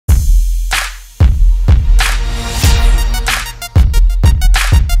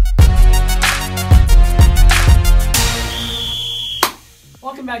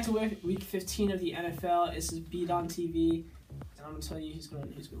back to week 15 of the NFL. This is BDon TV, and I'm gonna tell you who's gonna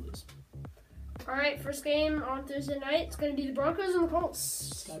lose. All right, first game on Thursday night. It's gonna be the Broncos and the Colts.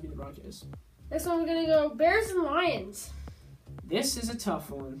 It's gotta be the Broncos. Next one, we're gonna go Bears and Lions. This is a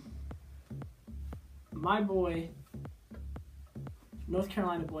tough one. My boy, North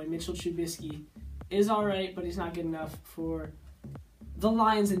Carolina boy, Mitchell Trubisky, is all right, but he's not good enough for the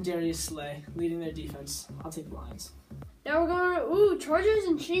Lions and Darius Slay leading their defense. I'll take the Lions. Now we're going to, Chargers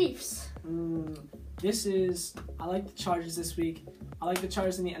and Chiefs. I like the Chargers this week. I like the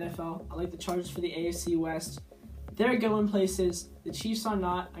Chargers in the NFL. I like the Chargers for the AFC West. They're going places. The Chiefs are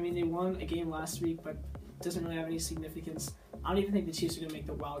not. I mean, they won a game last week, but it doesn't really have any significance. I don't even think the Chiefs are going to make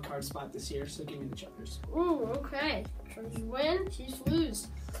the wild card spot this year, so give me the Chargers. Ooh, okay. Chargers win, Chiefs lose.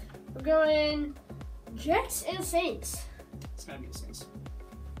 We're going Jets and Saints. It's got to be the Saints.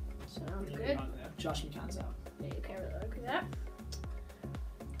 Sounds good. Josh McCown's out. Yeah, you can't really look at that.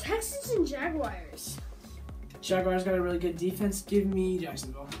 Texans and Jaguars. Jaguars got a really good defense. Give me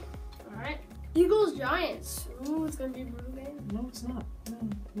Jacksonville. All right. Eagles, Giants. Ooh, it's going to be a brutal game. No, it's not.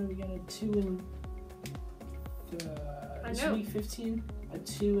 No, we got a 2 in week 15. A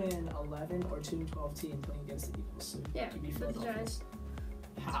 2-11 or 2-12 team playing against the Eagles. So yeah, for the Giants.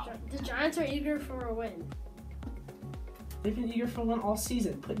 How? The Giants are eager for a win. They've been eager for one all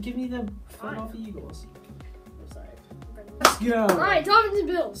season. Give me the Philadelphia Eagles. I'm sorry. Let's go. All right, Dolphins and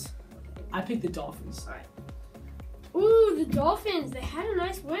Bills. I picked the Dolphins. All right. Ooh, the Dolphins. They had a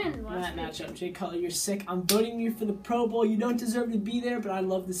nice win last week. Matchup. Jay Cutler, you're sick. I'm voting you for the Pro Bowl. You don't deserve to be there, but I'd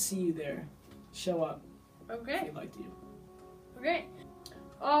love to see you there. Show up. Okay. They liked you. Okay.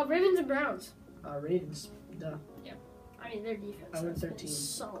 Ravens and Browns. Ravens. Duh. Yep. I mean, their defense. I went 13.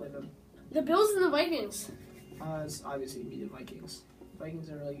 Solid. The Bills and the Vikings. It's obviously be the Vikings. Vikings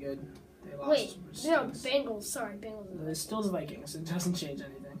are really good. They lost. Wait, no, Bengals. Sorry, Bengals. It's still the Vikings. It doesn't change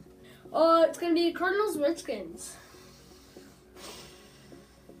anything. It's gonna be Cardinals, Redskins.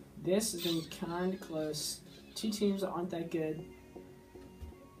 This is gonna be kind of close. Two teams that aren't that good,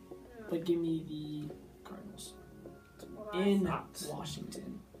 but give me the Cardinals in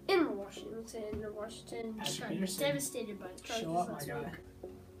Washington. In Washington. Devastated by the Chargers. Show up, my guy.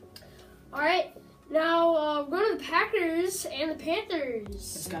 All right. Now, we're going to the Packers and the Panthers.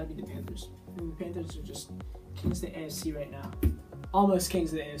 It's got to be the Panthers. I mean, the Panthers are just kings of the AFC right now. Almost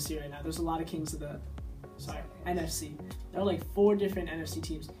kings of the AFC right now. There's a lot of kings of the, NFC. There are like 4 different NFC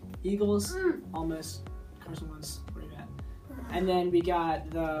teams. Eagles, almost. Carson Wentz, where you at? And then we got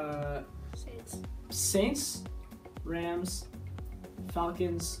the Saints, Rams,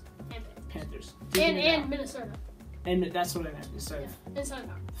 Falcons, and Panthers. And Minnesota. And that's what I meant. Sorry. Inside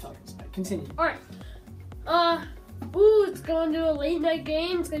Falcons. Continue. All right. It's going to a late night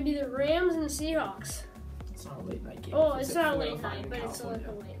game. It's going to be the Rams and the Seahawks. It's not a late night game. Oh, it's not a late night, but it's like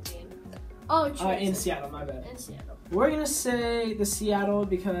a late game. Oh, true. In Seattle, my bad. In Seattle. We're going to say the Seattle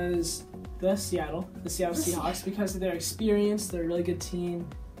Seahawks because of their experience. They're a really good team,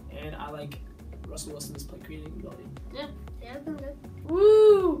 and I like Russell Wilson's play creating ability. Yeah, it's been good.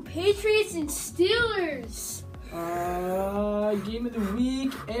 Ooh, Patriots and Steelers. Game of the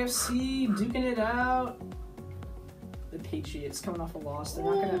week, AFC duking it out. The Patriots coming off a loss. They're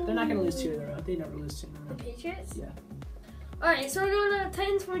not gonna lose 2 in a row. They never lose 2 in a row. The Patriots? Yeah. All right, so we're going to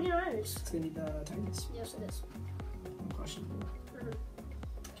Titans 49ers. It's gonna be the Titans. Yes, it is. Questionable.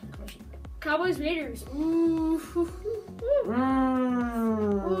 Cowboys Raiders. Ooh.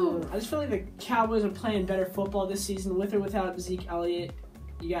 I just feel like the Cowboys are playing better football this season with or without Zeke Elliott.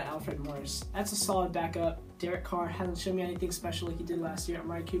 You got Alfred Morris. That's a solid backup. Derek Carr hasn't shown me anything special like he did last year.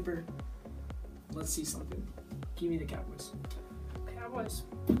 Amari Cooper. Let's see something. Give me the Cowboys. Cowboys.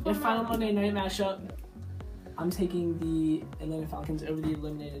 Their final Monday night matchup. I'm taking the Atlanta Falcons over the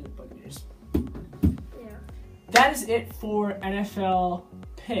eliminated Buccaneers. Yeah. That is it for NFL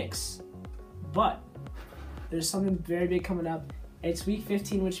picks. But there's something very big coming up. It's week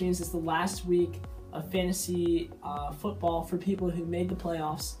 15, which means it's the last week of fantasy football for people who made the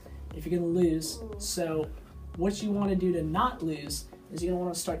playoffs if you're going to lose. So what you want to do to not lose is you're going to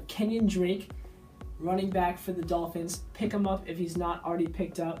want to start Kenyon Drake, running back for the Dolphins. Pick him up if he's not already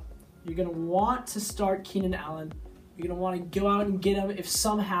picked up. You're going to want to start Keenan Allen. You're going to want to go out and get him if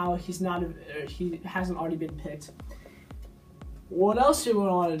somehow he hasn't already been picked. What else do you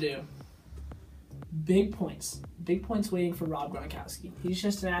want to do? Big points. Big points waiting for Rob Gronkowski. He's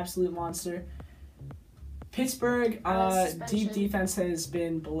just an absolute monster. Pittsburgh, deep defense has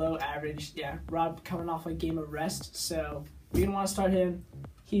been below average. Yeah, Rob coming off a game of rest, so you're going to want to start him.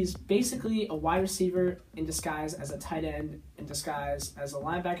 He's basically a wide receiver in disguise as a tight end, in disguise as a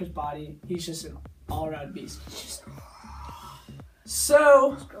linebacker's body. He's just an all-around beast.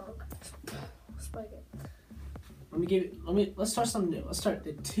 So Strong. Spike it. let's start something new. Let's start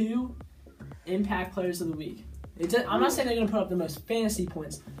the 2 impact players of the week. I'm not saying they're going to put up the most fantasy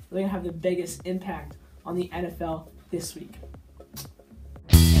points, but they're going to have the biggest impact on the NFL this week.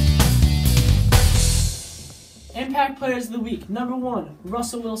 Impact players of the week. Number 1,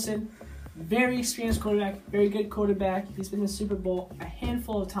 Russell Wilson. Very experienced quarterback, very good quarterback. He's been in the Super Bowl a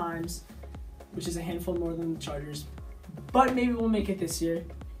handful of times, which is a handful more than the Chargers. But maybe we'll make it this year.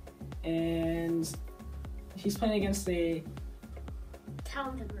 And he's playing against a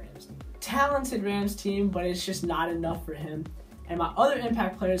talented Rams team, but it's just not enough for him. And my other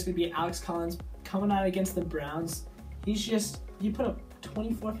impact player is going to be Alex Collins coming out against the Browns. He put up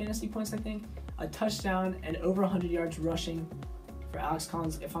 24 fantasy points, I think, a touchdown, and over 100 yards rushing for Alex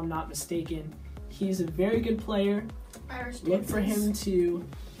Collins, if I'm not mistaken. He's a very good player. Look for him to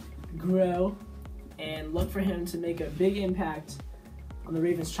grow and look for him to make a big impact on the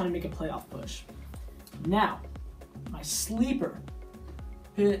Ravens trying to make a playoff push. Now, my sleeper,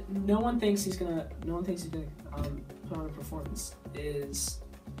 who no one thinks he's gonna put on a performance, is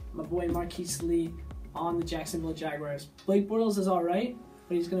my boy Marquise Lee on the Jacksonville Jaguars. Blake Bortles is all right,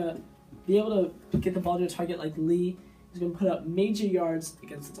 but he's gonna be able to get the ball to a target like Lee. He's going to put up major yards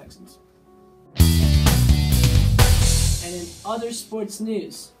against the Texans. And in other sports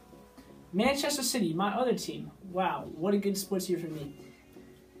news, Manchester City, my other team, wow, what a good sports year for me,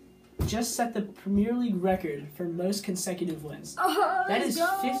 just set the Premier League record for most consecutive wins. That is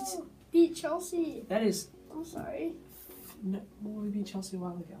 15. Beat Chelsea. That is. I'm sorry. No, we beat Chelsea a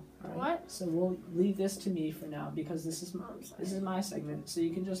while ago. All right? What? So we'll leave this to me for now because this is my segment. So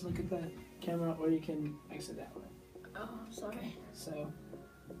you can just look at the camera or you can exit that way. Oh, sorry. Okay, so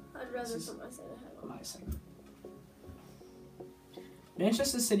I'd rather put my side ahead on. My segment.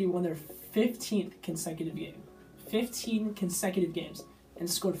 Manchester City won their 15th consecutive game. 15 consecutive games and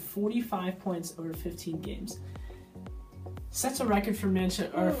scored 45 points over 15 games. Sets a record for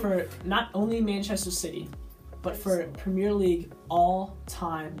not only Manchester City, but for Premier League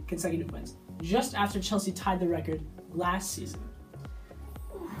all-time consecutive wins. Just after Chelsea tied the record last season.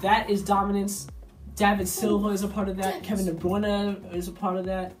 That is dominance. David Silva is a part of that. Kevin De Bruyne is a part of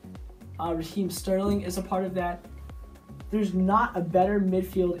that. Raheem Sterling is a part of that. There's not a better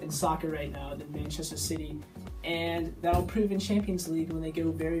midfield in soccer right now than Manchester City, and that'll prove in Champions League when they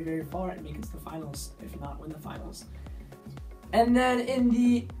go very, very far and make it to the finals, if not win the finals. And then in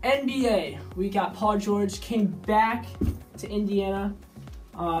the NBA, we got Paul George came back to Indiana.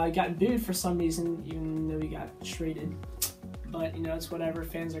 Got booed for some reason, even though he got traded. But, it's whatever.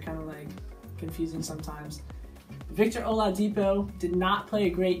 Fans are kind of confusing sometimes. Victor Oladipo did not play a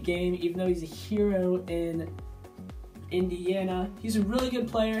great game, even though he's a hero in Indiana. He's a really good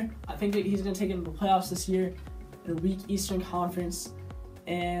player. I think that he's going to take him to the playoffs this year in a weak Eastern Conference.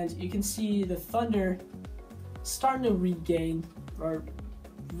 And you can see the Thunder starting to regain or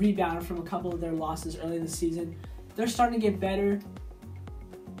rebound from a couple of their losses early in the season. They're starting to get better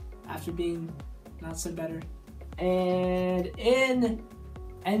after being not so better. And in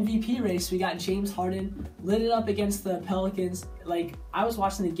MVP race, we got James Harden lit it up against the Pelicans. I was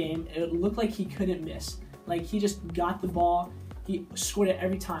watching the game, it looked like he couldn't miss. He just got the ball, he scored it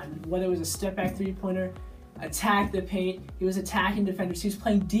every time, whether it was a step back 3-pointer, attack the paint, he was attacking defenders, he was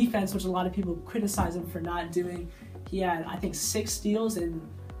playing defense, which a lot of people criticize him for not doing. He had, I think, 6 steals and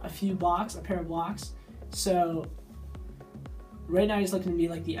a pair of blocks. So right now he's looking to me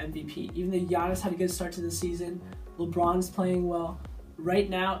like the MVP. Even though Giannis had a good start to the season, LeBron's playing well. Right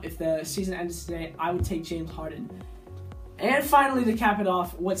now, if the season ended today, I would take James Harden. And finally, to cap it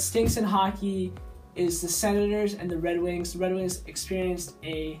off, what stinks in hockey is the Senators and the Red Wings. The Red Wings experienced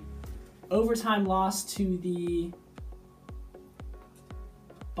a overtime loss to the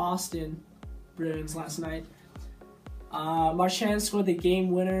Boston Bruins last night. Marchand scored the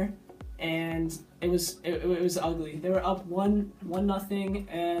game winner, and it was ugly. They were up 1-0,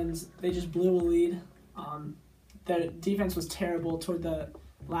 and they just blew a lead. Their defense was terrible toward the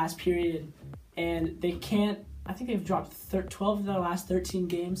last period, and I think they've dropped 12 of their last 13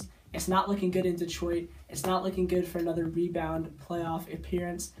 games. It's not looking good in Detroit. It's not looking good for another rebound playoff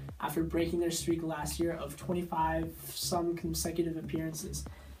appearance after breaking their streak last year of 25-some consecutive appearances.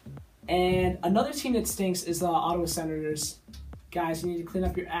 And another team that stinks is the Ottawa Senators. Guys, you need to clean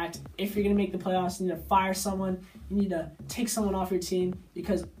up your act. If you're going to make the playoffs, you need to fire someone. You need to take someone off your team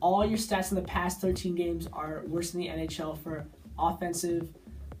because all your stats in the past 13 games are worse than the NHL for offensive,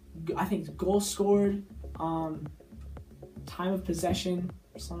 I think, goals scored, time of possession,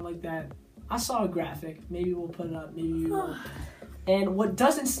 something like that. I saw a graphic. Maybe we'll put it up. Maybe we won't. And what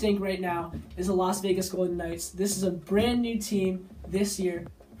doesn't stink right now is the Las Vegas Golden Knights. This is a brand new team, this year,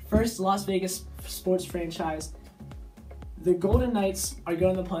 first Las Vegas sports franchise. The Golden Knights are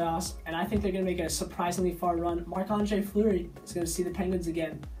going to the playoffs, and I think they're going to make a surprisingly far run. Marc-Andre Fleury is going to see the Penguins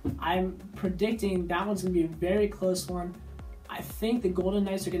again. I'm predicting that one's going to be a very close one. I think the Golden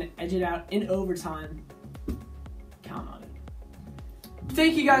Knights are going to edge it out in overtime. Count on it.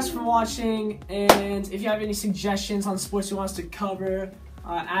 Thank you guys for watching, and if you have any suggestions on sports you want us to cover,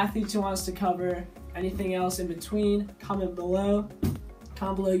 athletes you want us to cover, anything else in between, comment below.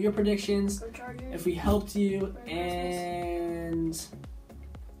 Comment below your predictions, if we helped you, and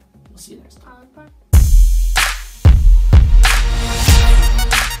we'll see you next time.